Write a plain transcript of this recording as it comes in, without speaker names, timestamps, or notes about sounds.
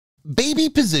Baby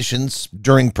positions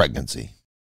during pregnancy.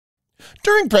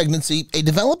 During pregnancy, a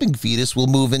developing fetus will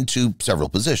move into several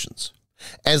positions.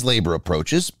 As labor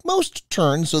approaches, most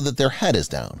turn so that their head is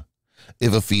down.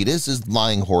 If a fetus is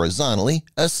lying horizontally,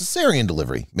 a cesarian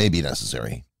delivery may be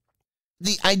necessary.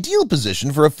 The ideal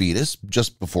position for a fetus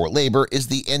just before labor is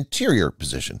the anterior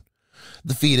position.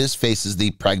 The fetus faces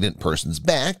the pregnant person's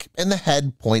back and the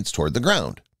head points toward the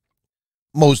ground.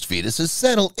 Most fetuses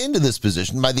settle into this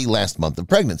position by the last month of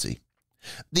pregnancy.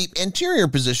 The anterior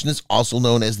position is also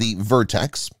known as the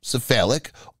vertex,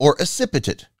 cephalic, or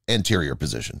occiput anterior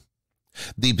position.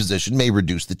 The position may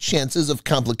reduce the chances of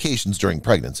complications during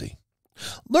pregnancy.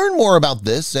 Learn more about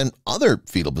this and other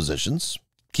fetal positions.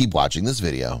 Keep watching this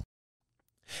video.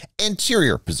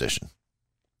 Anterior position.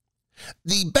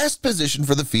 The best position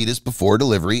for the fetus before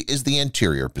delivery is the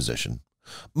anterior position.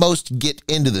 Most get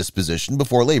into this position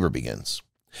before labor begins.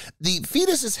 The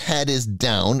fetus's head is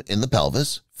down in the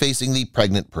pelvis, facing the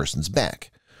pregnant person's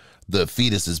back. The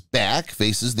fetus's back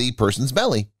faces the person's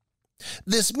belly.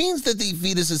 This means that the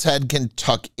fetus's head can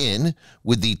tuck in,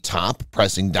 with the top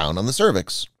pressing down on the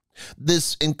cervix.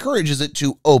 This encourages it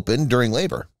to open during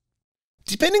labor.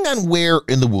 Depending on where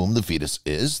in the womb the fetus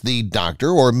is, the doctor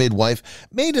or midwife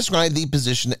may describe the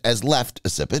position as left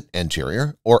occiput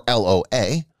anterior, or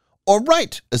LOA, or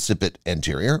right occiput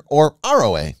anterior, or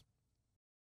ROA.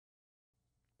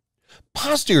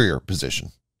 Posterior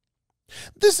position.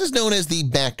 This is known as the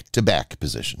back-to-back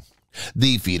position.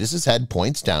 The fetus's head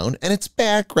points down and its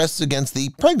back rests against the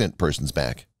pregnant person's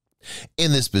back.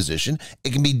 In this position,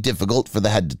 it can be difficult for the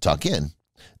head to tuck in.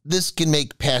 This can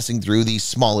make passing through the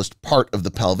smallest part of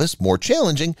the pelvis more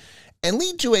challenging and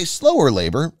lead to a slower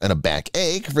labor and a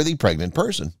backache for the pregnant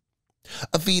person.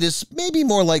 A fetus may be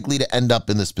more likely to end up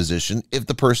in this position if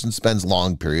the person spends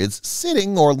long periods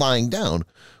sitting or lying down,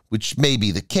 which may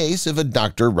be the case if a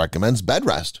doctor recommends bed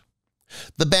rest.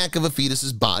 The back of a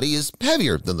fetus's body is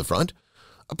heavier than the front.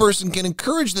 A person can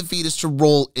encourage the fetus to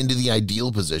roll into the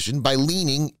ideal position by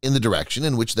leaning in the direction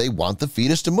in which they want the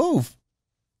fetus to move.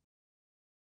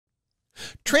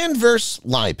 Transverse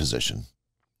lie position.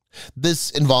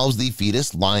 This involves the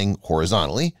fetus lying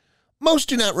horizontally. Most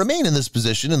do not remain in this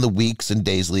position in the weeks and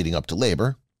days leading up to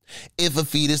labor. If a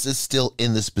fetus is still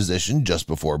in this position just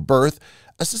before birth,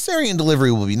 a cesarian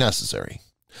delivery will be necessary.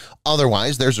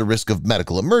 Otherwise, there's a risk of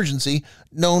medical emergency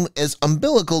known as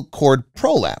umbilical cord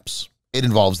prolapse. It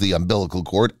involves the umbilical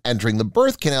cord entering the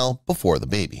birth canal before the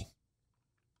baby.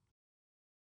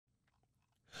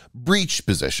 Breech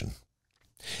position.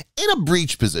 In a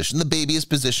breech position, the baby is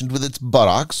positioned with its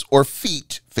buttocks or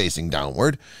feet facing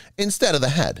downward instead of the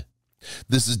head.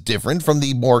 This is different from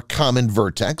the more common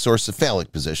vertex or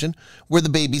cephalic position, where the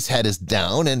baby's head is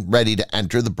down and ready to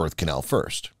enter the birth canal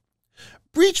first.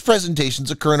 Breech presentations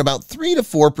occur in about 3 to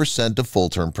 4% of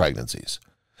full-term pregnancies.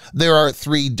 There are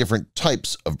 3 different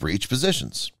types of breech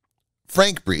positions.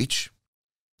 Frank breech.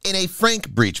 In a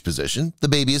frank breech position, the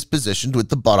baby is positioned with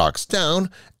the buttocks down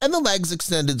and the legs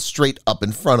extended straight up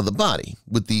in front of the body,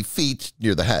 with the feet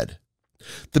near the head.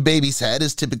 The baby's head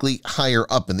is typically higher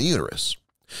up in the uterus.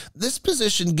 This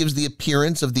position gives the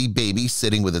appearance of the baby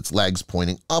sitting with its legs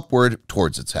pointing upward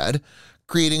towards its head,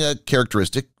 creating a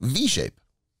characteristic V shape.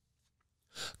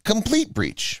 Complete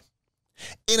breech.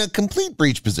 In a complete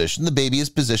breech position, the baby is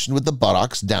positioned with the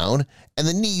buttocks down and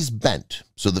the knees bent,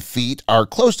 so the feet are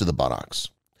close to the buttocks.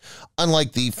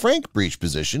 Unlike the frank breech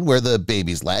position, where the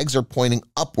baby's legs are pointing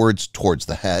upwards towards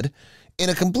the head, in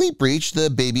a complete breech, the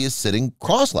baby is sitting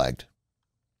cross-legged.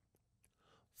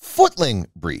 Footling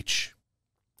breech.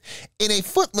 In a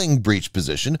footling breech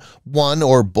position, one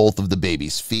or both of the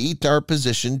baby's feet are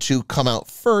positioned to come out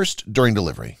first during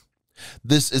delivery.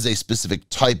 This is a specific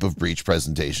type of breech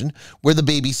presentation where the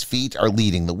baby's feet are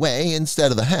leading the way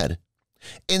instead of the head.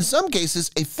 In some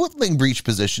cases, a footling breech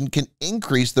position can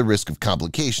increase the risk of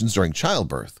complications during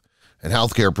childbirth, and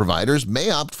healthcare providers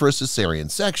may opt for a cesarean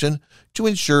section to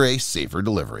ensure a safer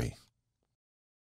delivery.